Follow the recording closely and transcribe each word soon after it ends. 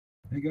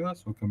Hey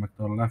guys, welcome back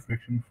to our live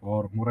reaction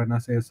for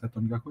Murenase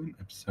Seton Gakuen,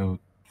 episode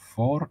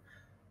 4.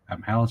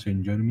 I'm Hal,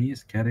 and joining me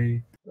is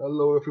Kerry.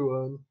 Hello,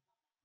 everyone.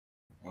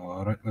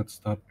 Alright, let's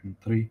start in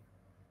 3,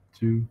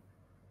 2,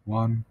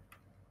 1,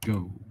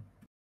 go.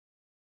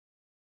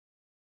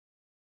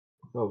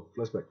 Oh,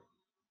 flashback.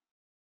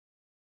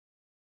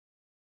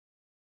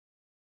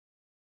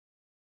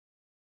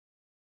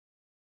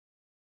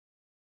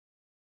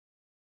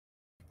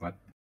 What?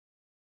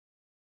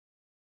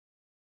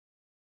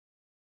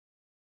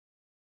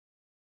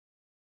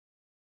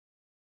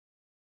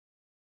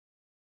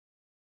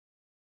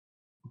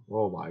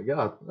 Oh my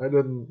god, I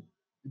didn't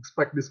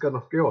expect this kind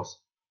of chaos.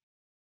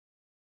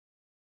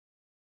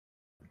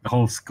 The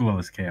whole school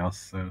is chaos,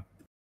 so.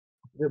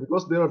 Yeah,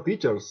 because there are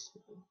teachers.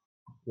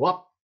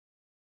 What?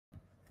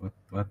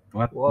 What?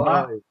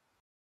 Why?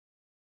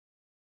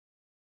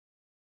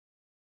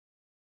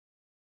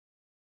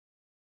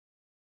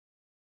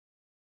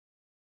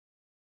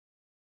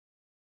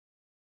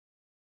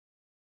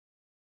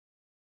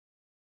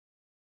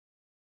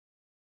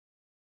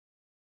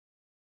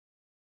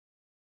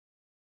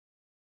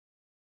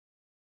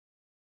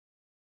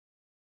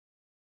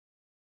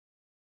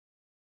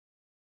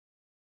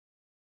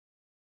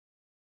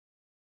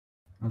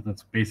 Well,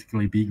 that's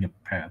basically being a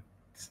pet,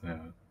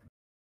 so.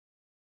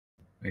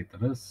 Wait, are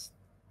those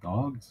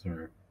dogs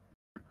or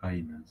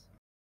hyenas?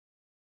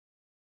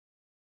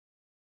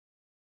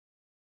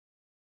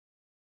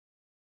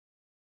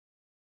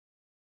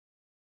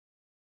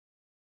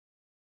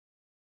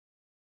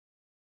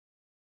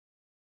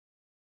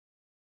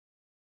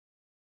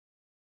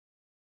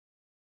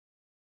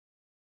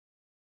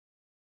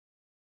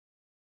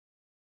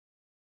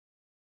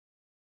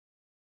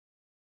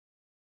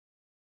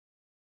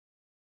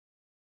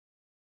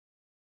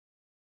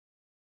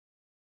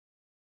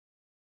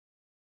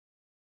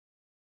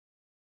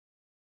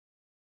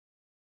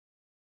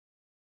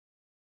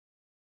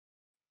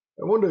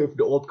 I wonder if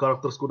the old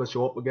characters gonna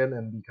show up again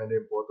and be kind of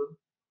important.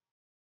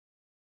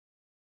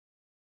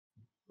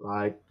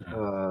 Like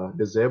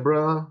the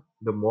zebra,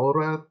 the mole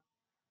rat,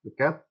 the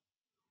cat.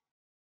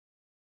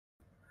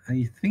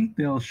 I think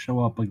they'll show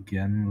up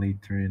again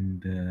later in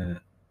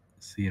the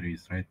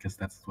series, right? Because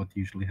that's what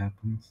usually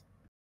happens.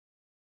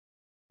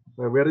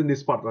 We're in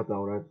this part right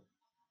now, right?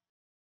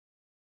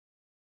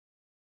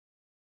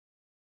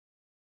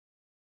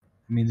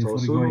 I mean, if So we're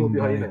soon we'll going be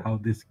by hyena. how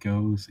this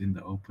goes in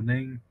the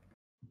opening,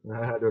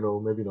 I don't know,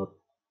 maybe not.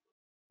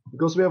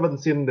 Because we haven't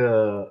seen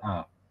the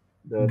ah,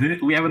 the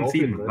we haven't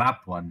dolphin, seen right?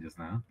 that one just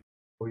now.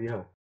 Oh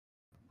yeah,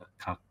 The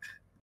cuck.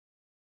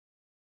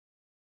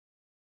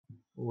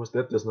 who was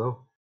that just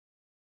now?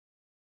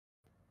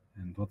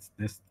 And what's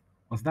this?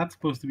 Was that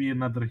supposed to be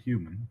another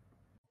human?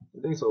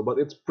 I think so, but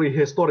it's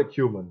prehistoric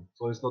human,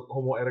 so it's not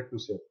Homo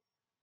erectus yet.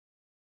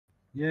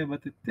 Yeah,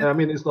 but it did I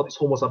mean, have it's not like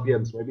Homo some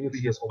sapiens. Maybe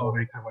it's just Homo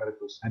prehistoric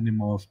erectus.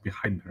 animals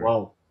behind her.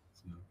 Wow,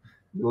 So,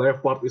 the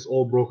left part is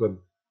all broken.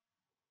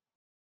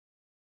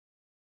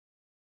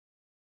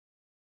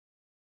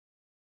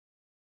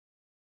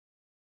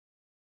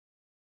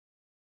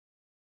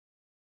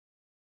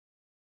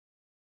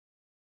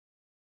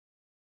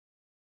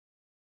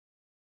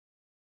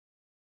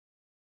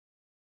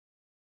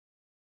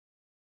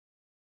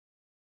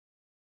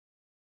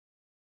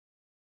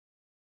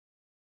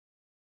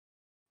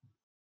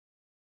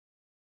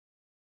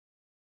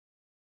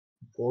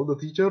 Follow the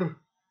teacher.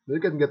 They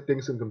can get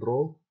things in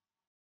control.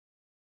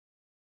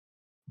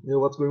 Yeah,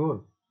 what's going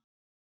on?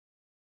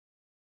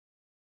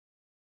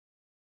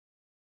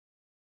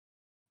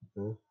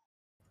 Okay.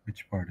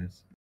 which part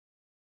is?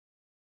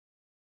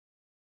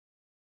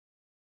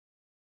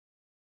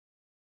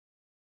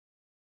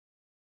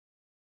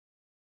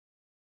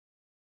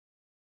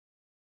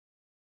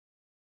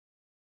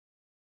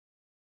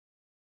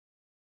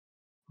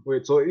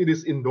 Wait, so it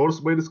is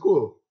endorsed by the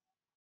school?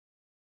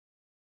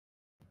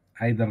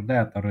 Either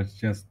that or it's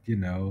just,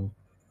 the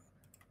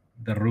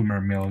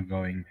rumor mill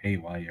going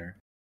haywire.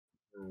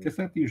 Because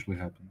that usually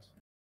happens.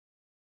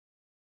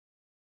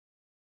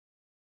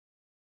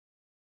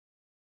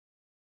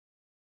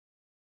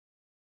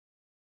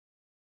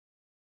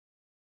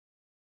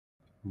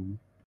 Ooh.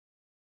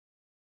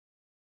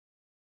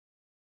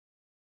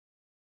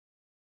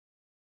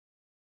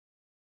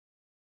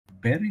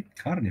 Buried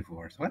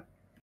carnivores? What?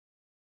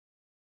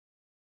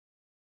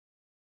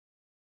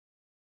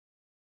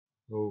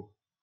 Oh,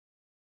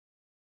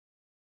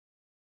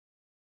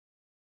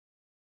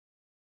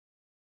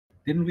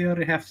 Didn't we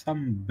already have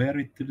some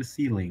buried to the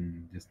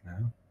ceiling just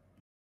now?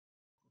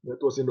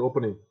 that was in the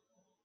opening.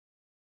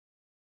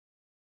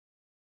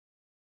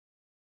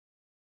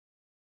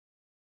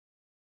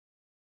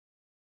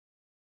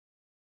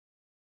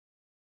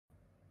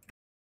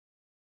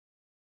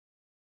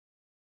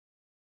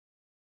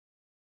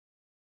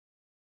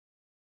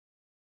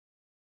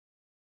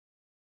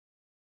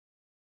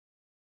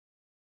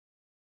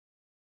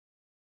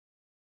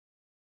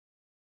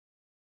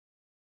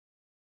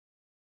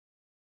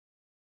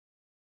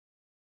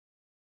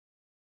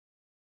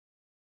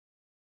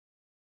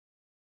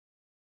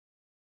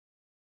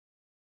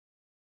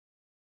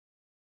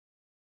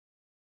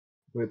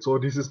 Wait, so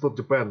this is not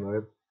Japan,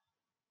 right?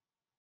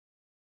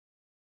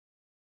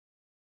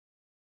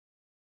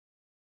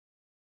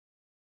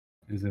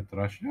 Is it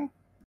Russia?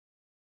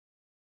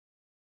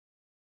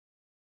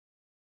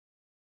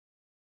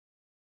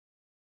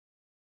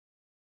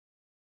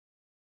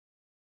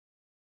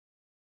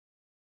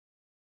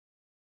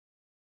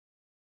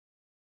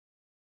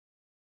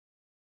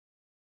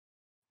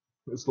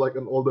 It's like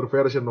an older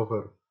version of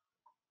her.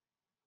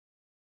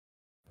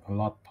 A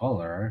lot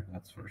taller,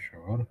 that's for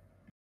sure.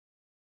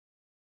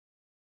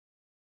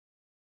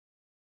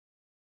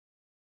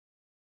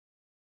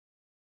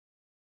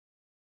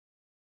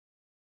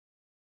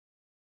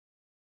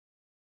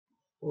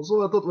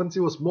 Also, I thought when she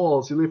was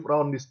small, she lived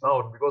around this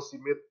town because she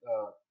met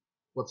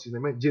what's his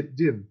name?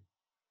 Jin.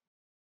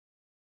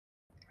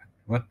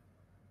 What?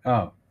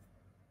 Oh,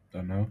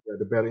 don't know. Yeah,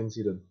 the bear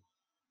incident.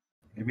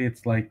 Maybe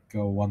it's like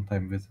a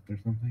one-time visit or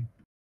something.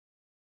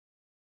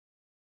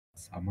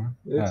 Summer?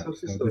 It's her So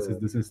sister. this is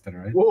the sister,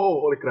 right?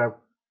 Whoa, holy crap.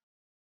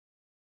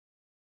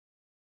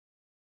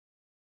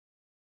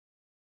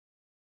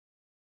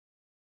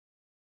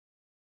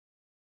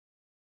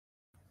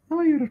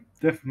 Oh, you're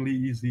definitely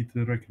easy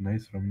to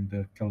recognize from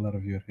the color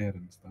of your hair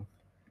and stuff.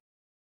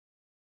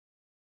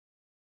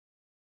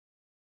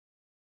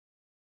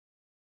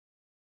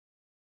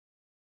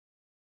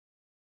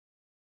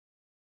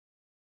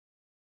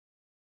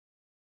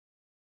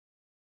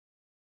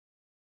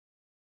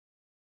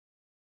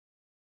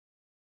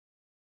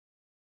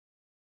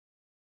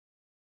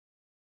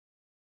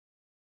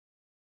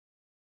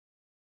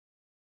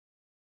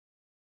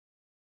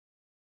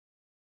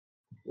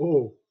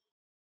 Oh,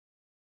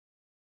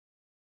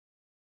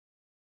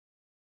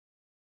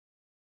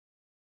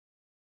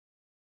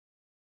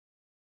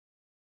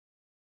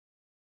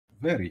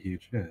 Very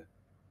huge, yeah.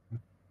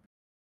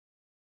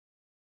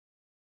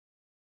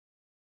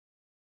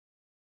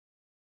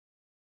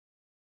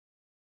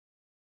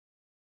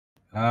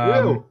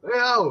 ew,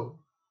 ew.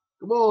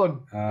 Come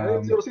on. Yeah,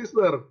 it's Um, your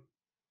sister.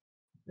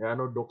 Yeah, I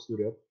know dogs do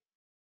that.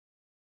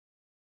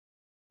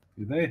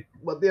 do they?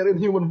 But they're in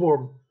human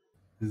form.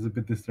 This is a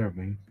bit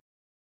disturbing.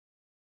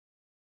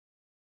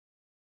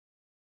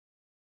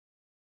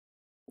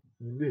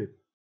 Indeed.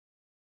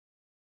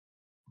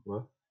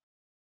 What?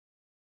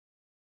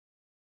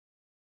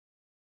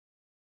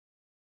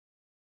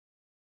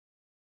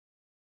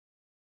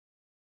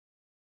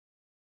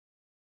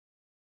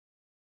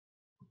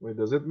 Wait,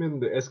 does it mean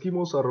the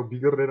Eskimos are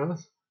bigger than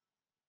us?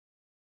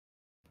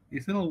 They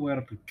still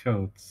wear the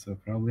coats, so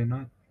probably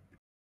not.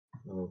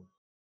 Oh.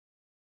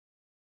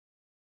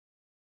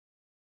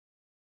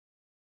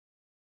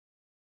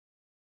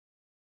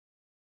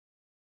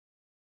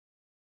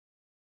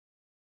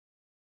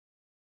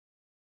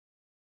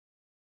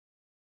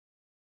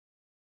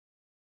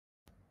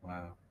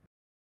 Wow.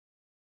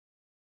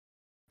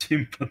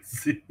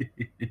 Chimpanzee.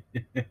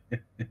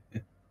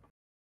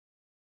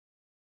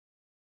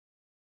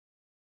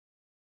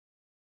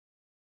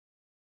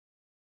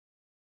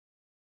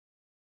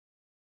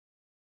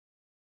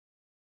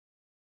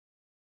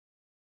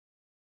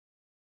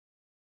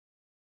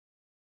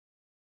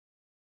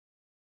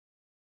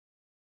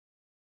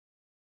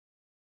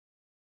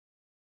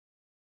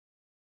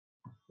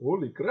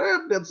 Holy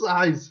crap, that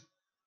size!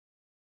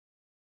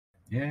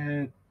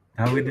 Yeah.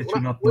 How did you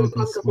not Why is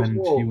notice Ranka so when she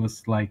small?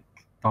 was like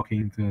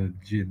talking to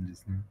Jin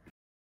just now?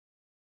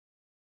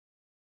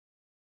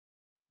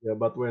 Yeah,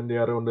 but when they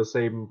are on the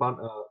same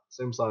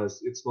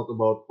size, it's not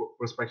about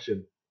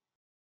perspective.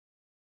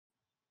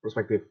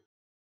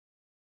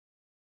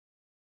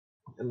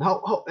 And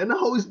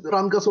how is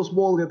Ranka so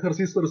small yet her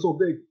sister is so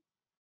big?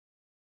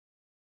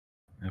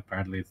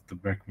 Apparently, it's the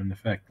Berkman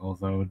effect,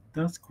 although it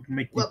does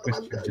make you But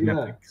question Ranka, yeah,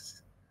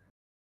 genetics.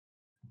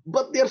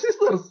 but they're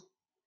sisters.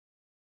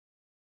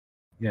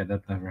 Yeah,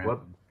 that never What?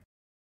 happened.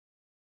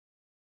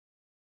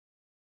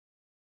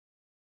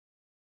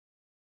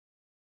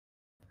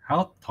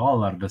 How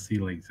tall are the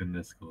ceilings in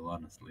this school,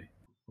 honestly?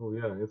 Oh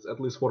yeah, it's at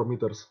least 4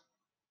 meters,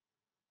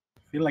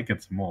 I feel like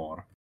it's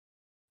more,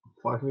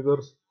 5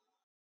 meters.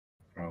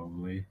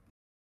 probably.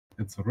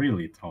 It's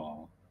really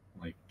tall.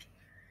 Like,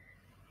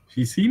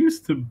 she seems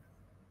to. Whoa,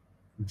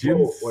 wait,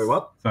 Jin's.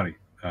 what? Sorry.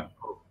 Oh,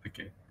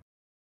 Okay.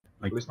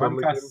 Like, please don't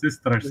lick Ranka's him.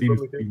 sister Please don't seems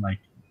to lick him. be like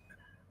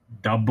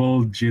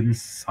double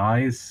Jin's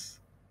size.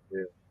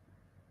 Yeah.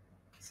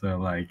 So,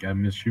 like,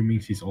 I'm assuming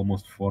she's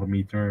almost 4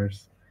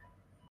 meters.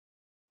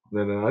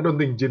 No, I don't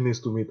think Jin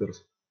is 2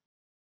 meters.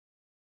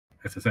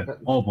 As I said, Uh,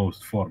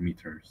 almost 4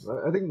 meters.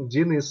 I think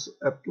Jin is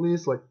at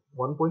least like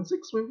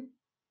 1.6 maybe.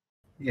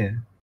 Yeah.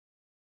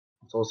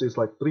 So she's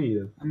like 3.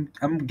 Yeah.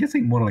 I'm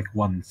guessing more like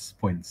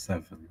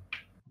 1.7.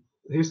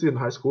 He's in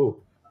high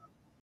school,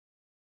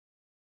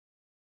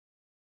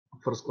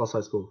 first class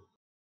high school.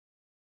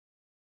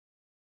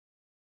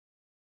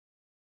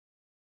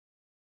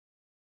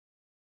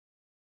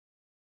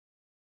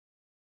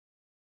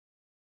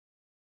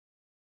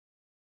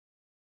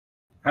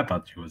 I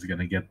thought she was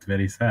gonna get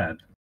very sad.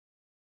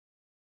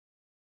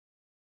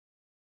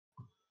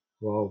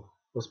 Wow,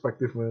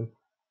 perspective, man.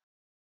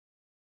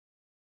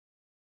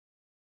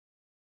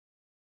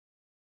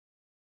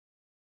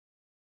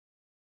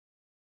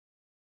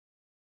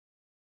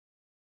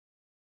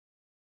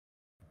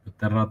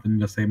 they're not in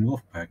the same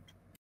wolf pack.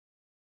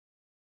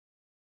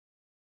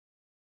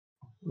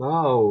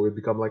 Now it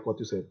become like what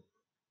you said.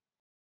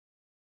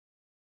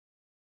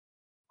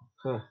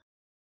 Huh.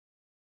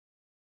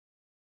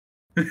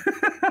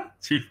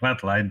 She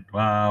flatlined.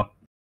 Wow.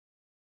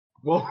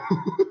 Well,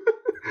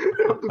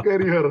 have to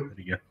carry her. There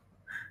you go.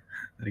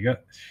 There you go.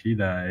 She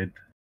died.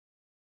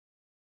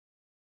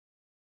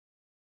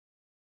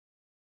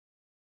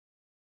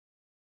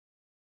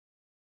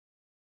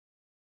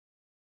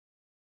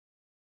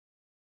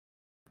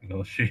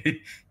 Will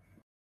she?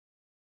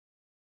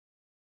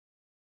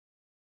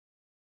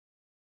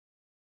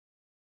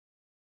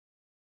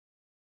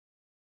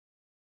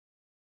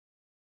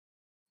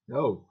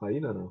 Oh,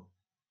 hyena now.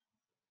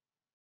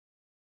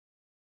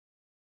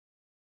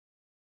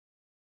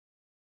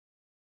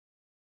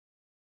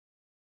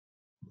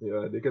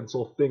 Yeah, they can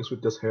solve things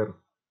with just hair.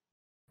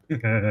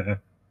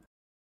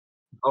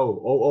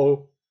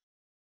 Oh.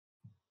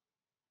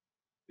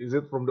 Is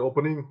it from the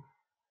opening?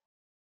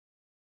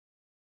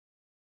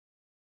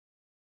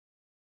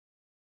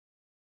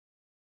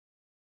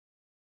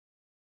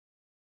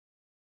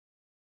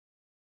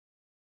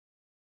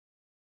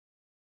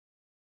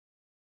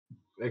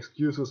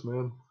 Excuses,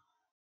 man.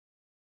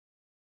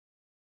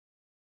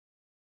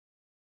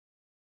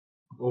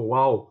 Oh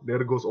wow,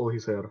 there goes all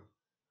his hair.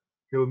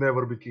 He'll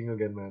never be king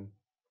again, man.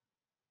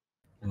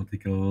 It'll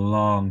take a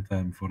long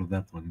time before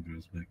that one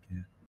goes back,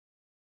 yeah.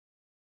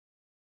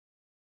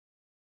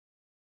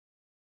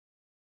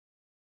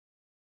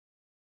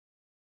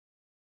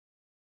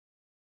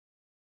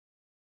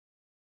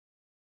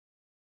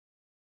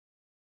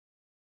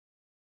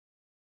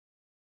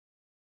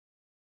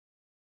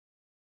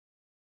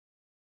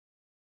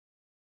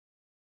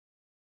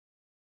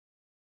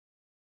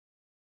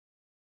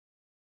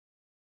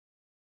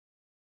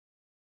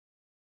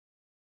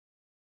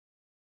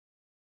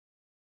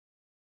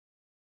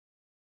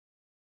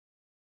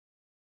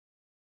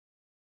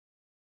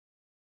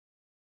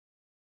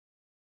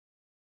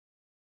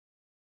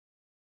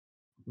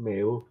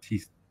 Male.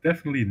 She's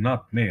definitely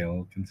not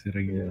male,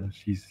 considering Yeah.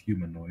 she's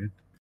humanoid.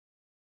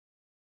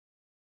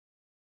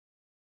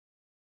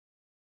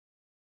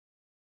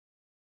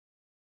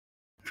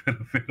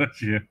 What?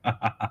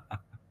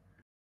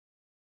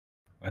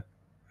 What?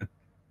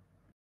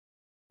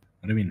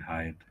 What do you mean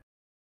hide?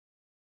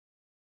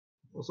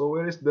 So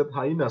where is that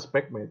hyena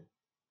spec, mate?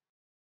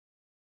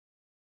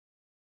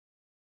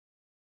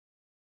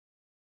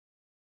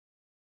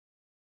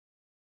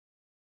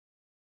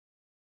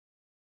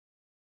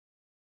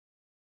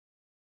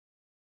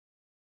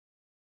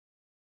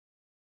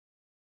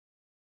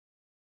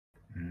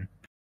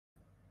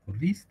 At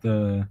least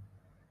the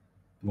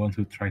ones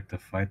who tried to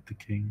fight the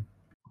king.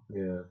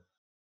 Yeah.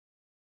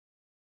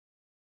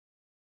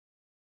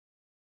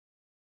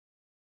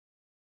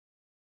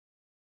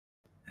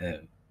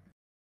 Oh.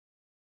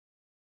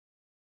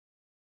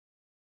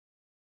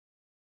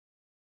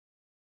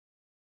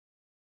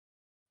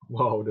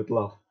 Wow, that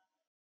laugh.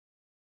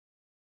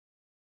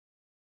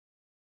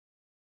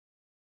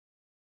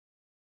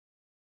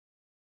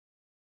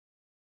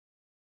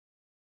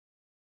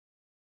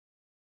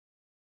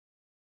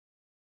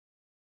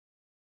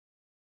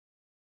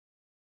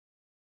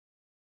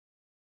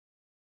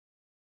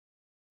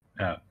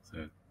 Oh,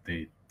 so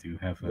they do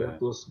have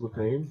That a. was good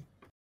name.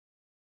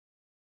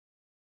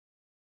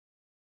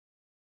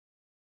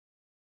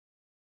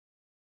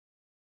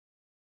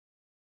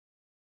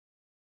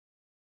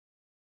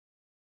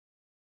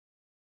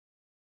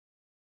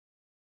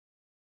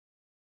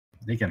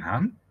 They can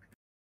hunt?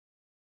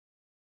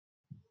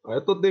 I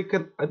thought they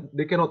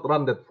cannot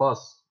run that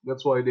fast.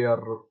 That's why they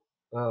are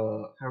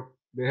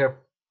they have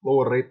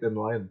lower rate than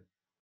lion.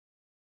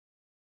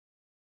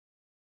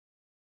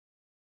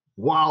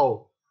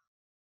 Wow.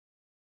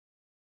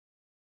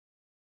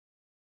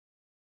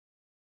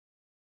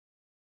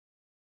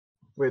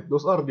 Wait,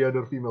 those are the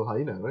other female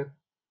hyena, right?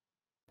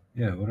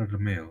 Yeah, what are the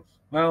males?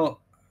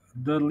 Well,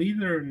 the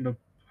leader in the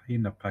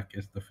hyena pack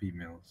is the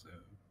female, so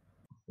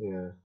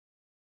Yeah.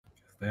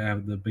 they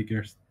have the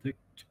bigger stick.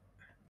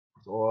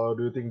 So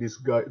do you think these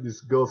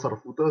girls are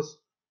footers?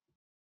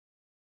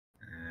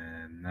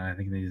 And I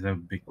think these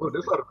have big. Oh,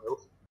 these are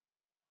males.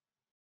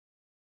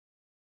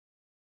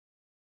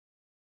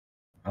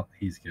 Oh,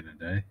 he's gonna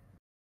die.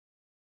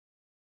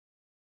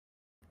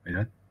 Wait,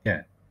 what?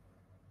 Yeah.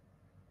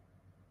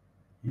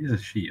 He's a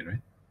she,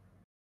 right?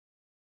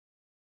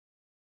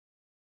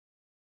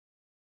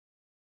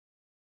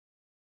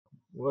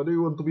 Why do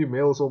you want to be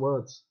male so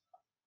much?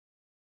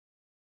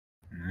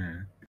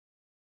 Yeah.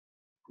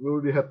 We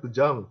already had the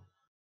jump.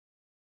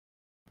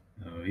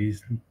 Oh,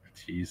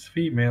 she's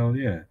female,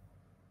 yeah.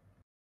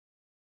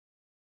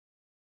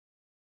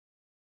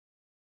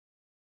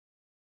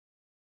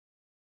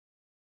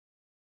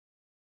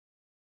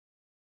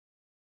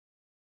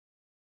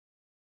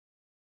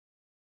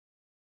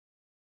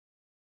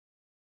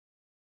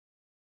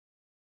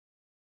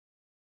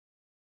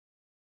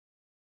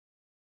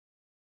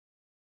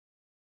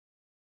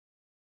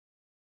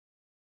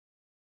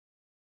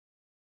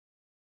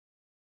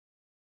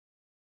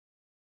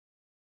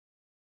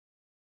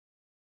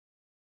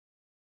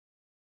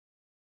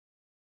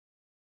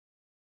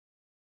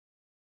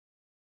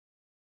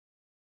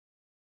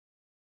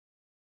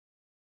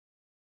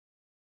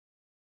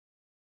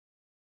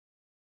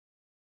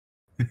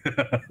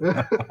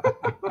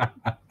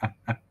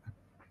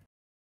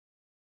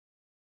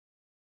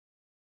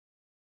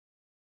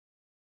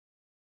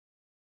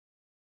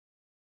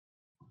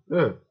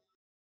 Yeah.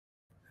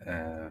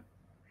 uh,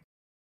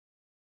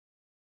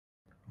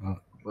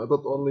 well, I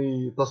thought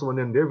only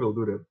Tasmanian Devil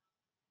do that.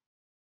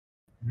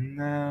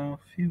 no,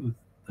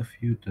 a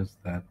few does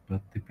that,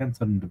 but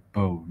depends on the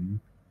bone.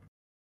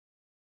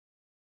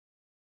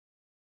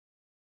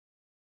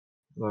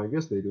 I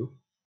guess they do.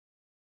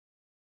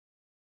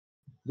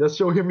 Just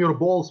show him your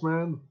balls,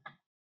 man.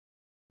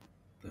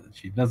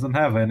 She doesn't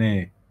have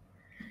any.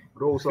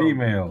 Grow She's some.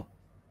 female.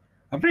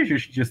 I'm pretty sure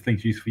she just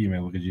thinks she's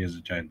female because she has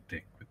a giant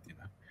dick, but you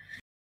know.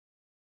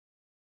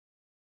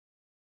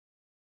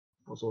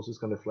 Also, she's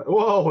kind of flat.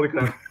 Whoa, holy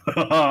crap.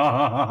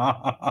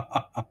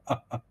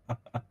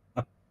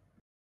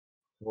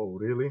 Whoa,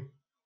 really?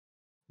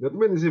 That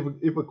means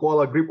if a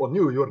koala grip on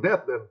you, you're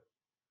dead then.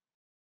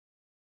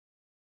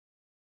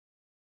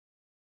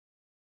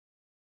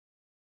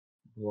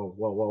 Wow,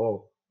 wow, wow,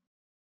 wow.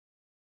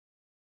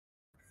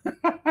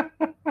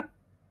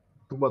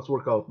 Too much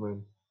workout,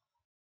 man.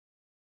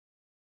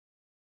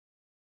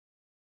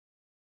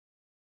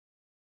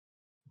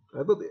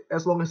 I thought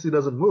as long as he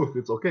doesn't move,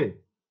 it's okay.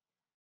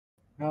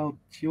 Well,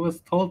 she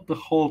was told to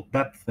hold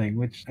that thing,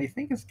 which I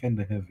think is kind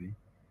of heavy.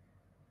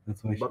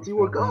 That's why But she he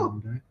fell work down out.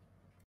 and died.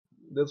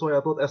 That's why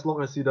I thought as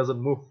long as he doesn't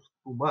move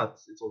too much,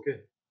 it's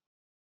okay.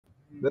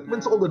 That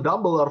means all the No.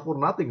 dumbbell are for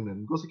nothing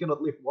then, because he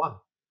cannot lift one.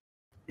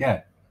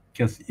 Yeah,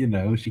 because, you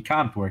know, she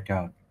can't work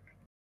out.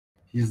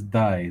 She just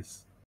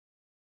dies.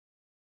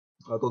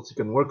 I thought she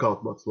can work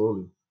out, but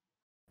slowly.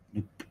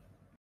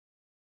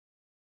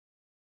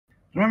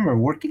 Remember,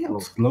 working out Oh,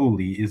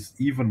 slowly is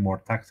even more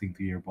taxing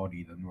to your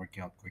body than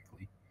working out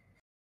quickly.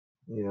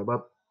 yeah,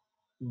 but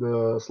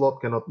the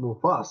slot cannot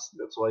move fast.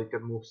 That's why he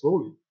can move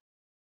slowly.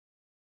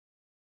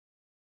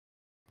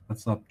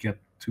 Let's not get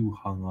too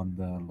hung on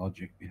the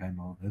logic behind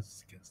all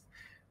this, because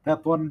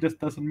that one just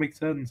doesn't make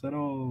sense at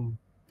all.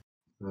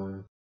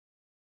 Uh,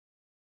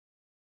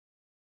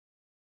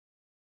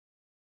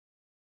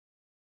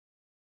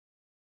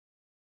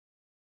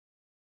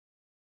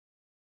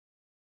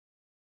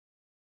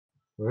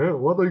 well,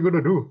 what are you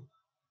gonna do?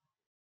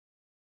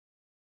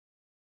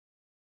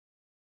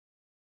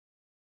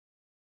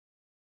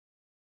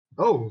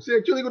 Oh, she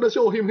actually gonna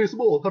show him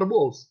her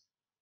balls.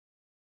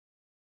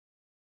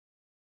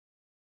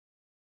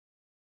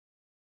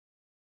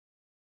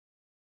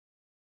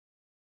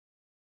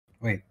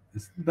 Wait,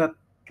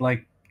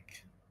 like,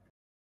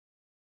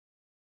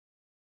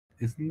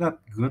 isn't that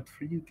good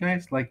for you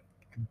guys? Like,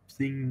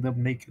 seeing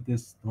them naked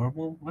is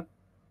normal? What?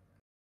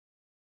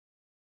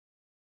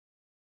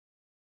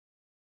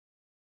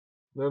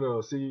 No,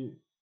 no, she.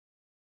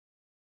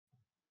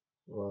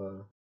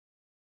 Uh,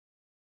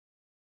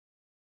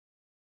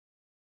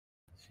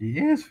 She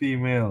is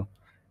female.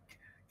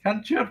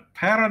 Can't your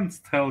parents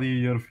tell you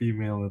you're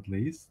female at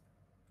least?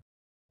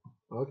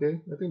 okay,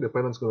 I think the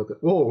parents gonna.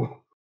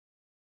 Whoa.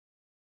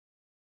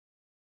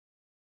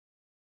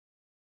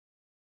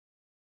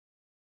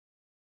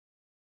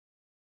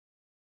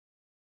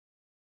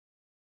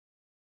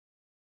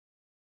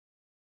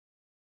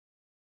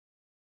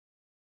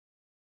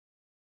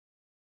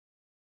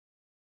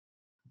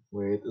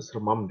 Wait, is her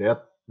mom dead?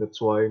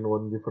 That's why no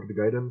one give her the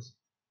guidance.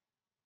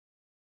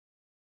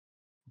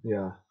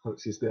 Yeah,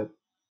 she's dead.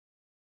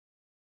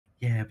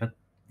 Yeah, but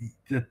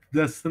that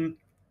doesn't.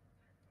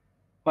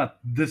 What?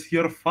 Does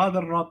your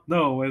father not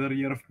know whether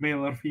you're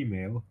male or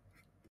female?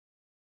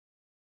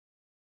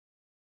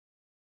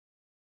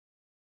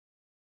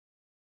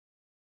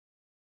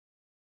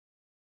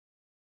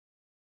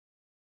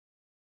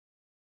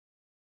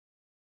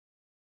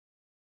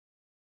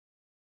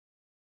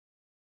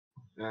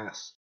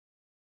 Yes.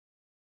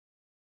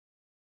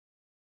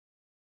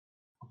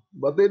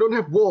 But they don't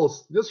have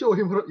balls. Just show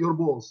him your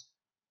balls.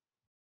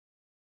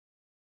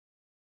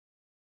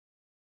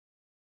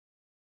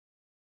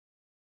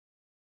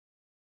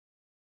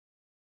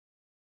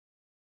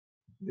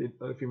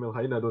 The female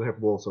hyena don't have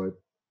balls, right?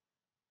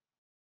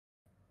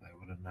 I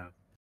wouldn't know.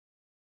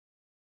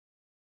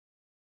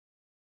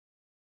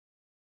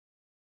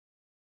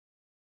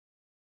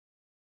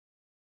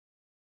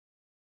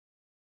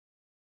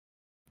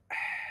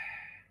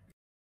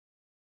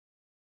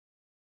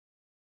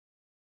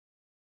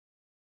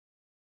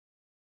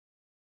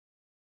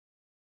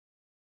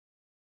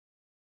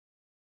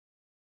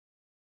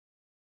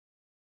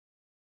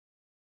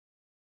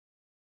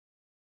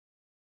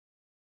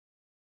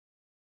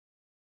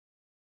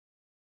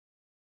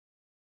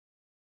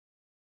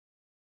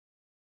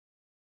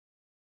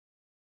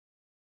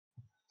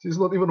 She's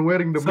not even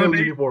wearing the So male they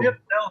did uniform.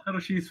 tell her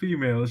she's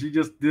female. She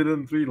just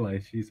didn't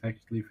realize she's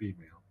actually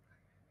female.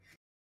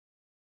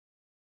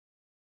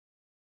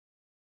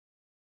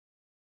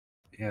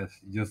 Yes,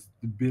 just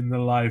been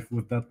alive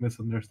with that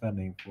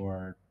misunderstanding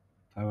for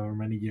however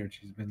many years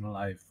she's been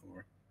alive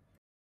for.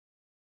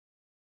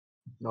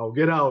 Now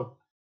get out.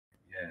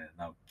 Yeah,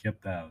 now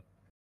kept out.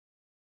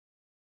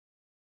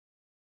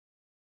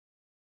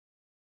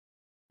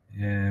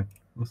 Yeah,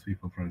 most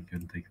people probably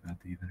couldn't take that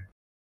either.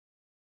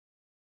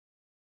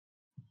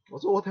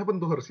 Also, what happened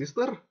to her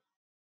sister?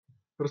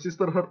 Her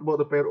sister heard about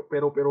the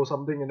pero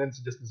something and then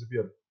she just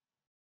disappeared.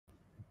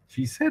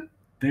 She said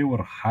they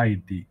were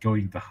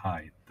going to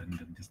hide, and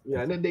then just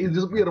Yeah, and then they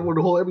disappear for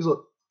the whole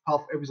episode,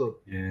 half episode.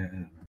 Yeah.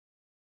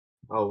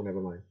 Oh, never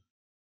mind.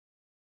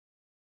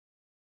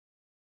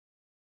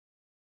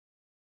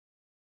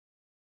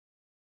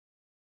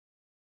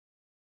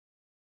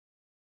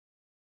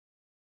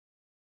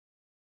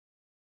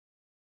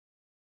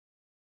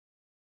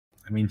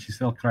 I mean, she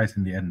still cries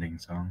in the ending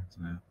song,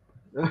 so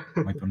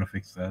might want to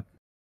fix that.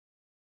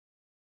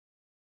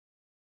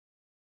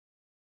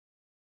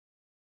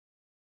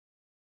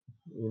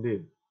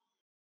 Indeed.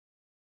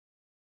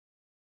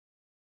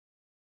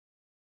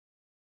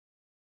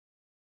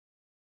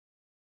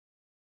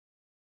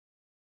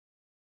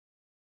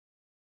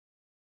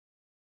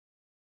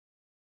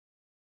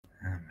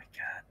 Oh my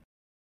god.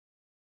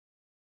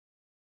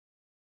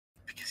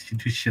 Because you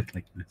do shit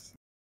like this.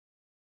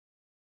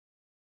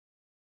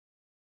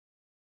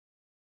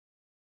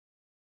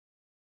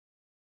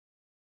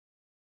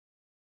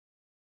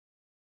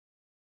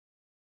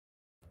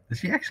 Does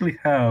she actually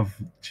have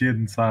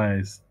Jin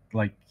size,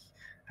 like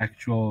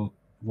actual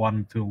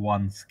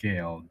 1-to-1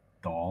 scale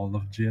doll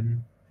of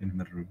Jin in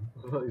the room?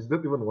 Is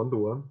that even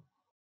 1-to-1?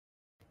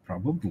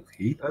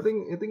 Probably. I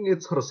think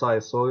it's her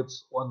size, so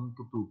it's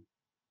 1-to-2.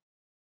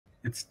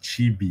 It's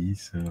chibi,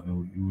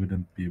 so you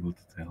wouldn't be able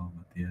to tell,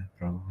 but yeah,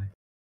 probably.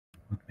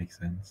 Would make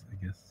sense,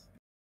 I guess.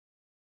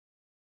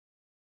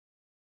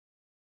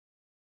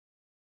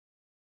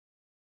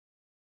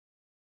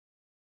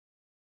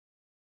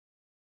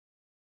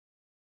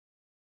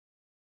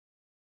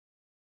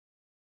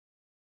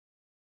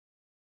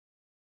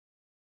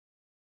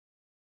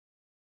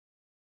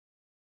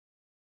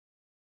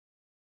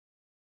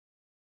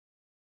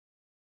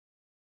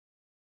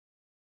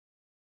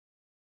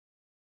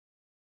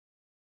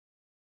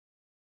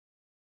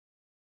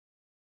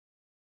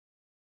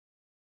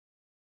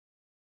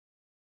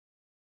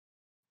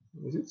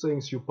 Is it saying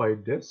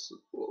Shupai Des?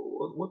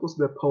 What was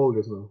that hole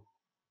just now?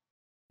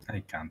 I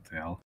can't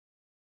tell.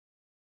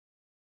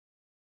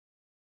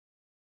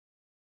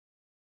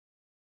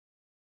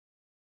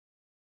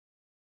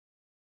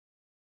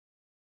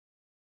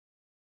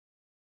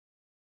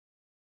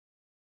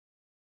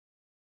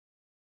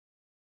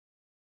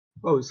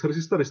 Oh, her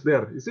sister is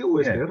there. Is she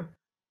always Yeah. there?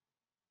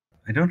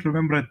 I don't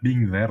remember it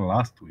being there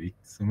last week,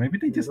 so maybe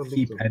they Yeah, I just don't think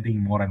keep so. adding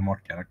more and more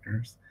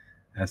characters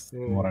as Yeah.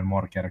 more and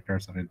more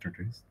characters are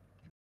introduced.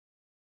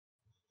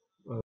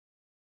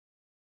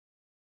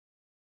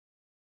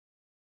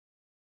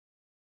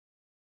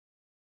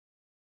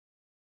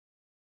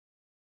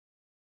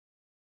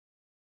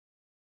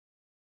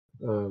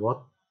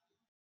 What?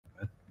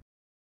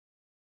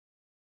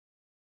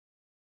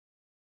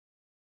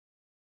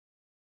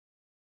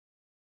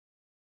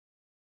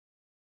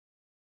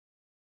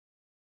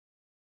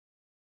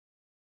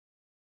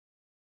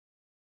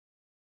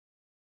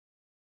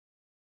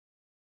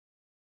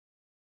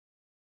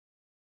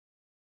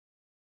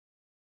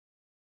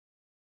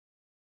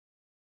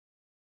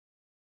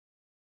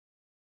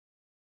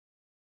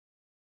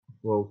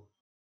 Wow.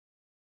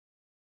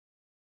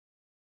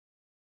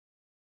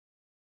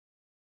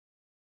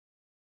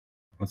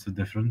 What's the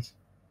difference?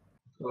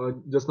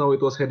 Just now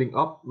it was heading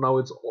up. Now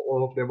it's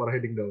all of them are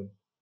heading down.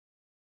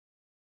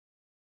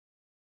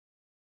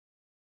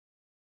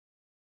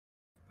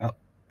 Well,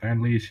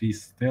 apparently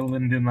she's still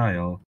in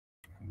denial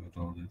about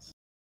all this.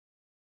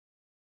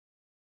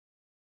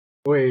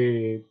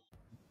 Wait,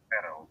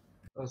 Farrell.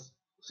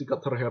 she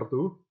cut her hair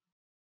too?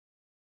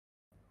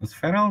 Was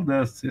Farrell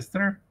the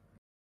sister?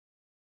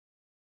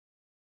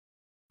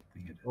 I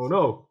think it is. Oh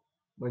no,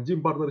 my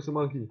gym partner is a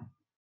monkey.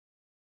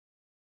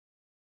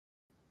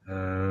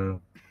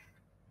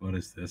 What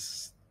is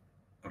this?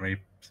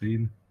 Rape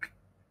scene?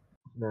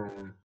 Nah,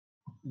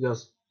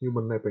 just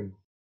human napping.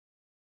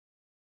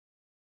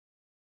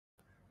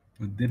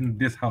 But didn't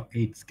this how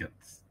AIDS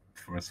gets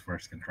first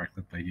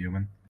contracted by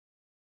human?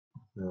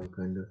 Yeah,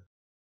 kinda.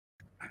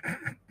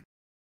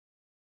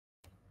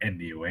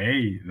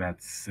 Anyway,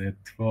 that's it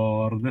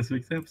for this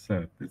week's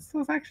episode. This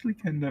was actually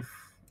kind of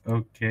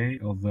okay,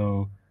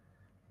 although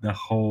the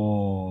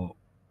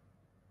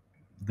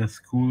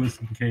school is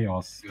in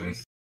chaos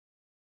was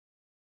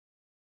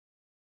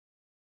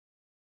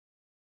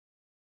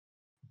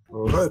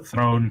Alright.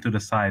 thrown to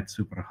the side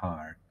super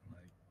hard.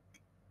 Like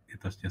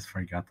it was just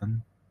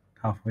forgotten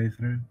halfway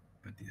through.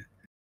 But yeah.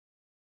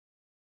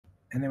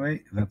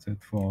 Anyway, that's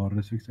it for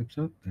this week's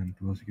episode, and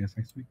we'll see you guys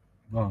next week.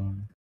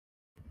 Bye.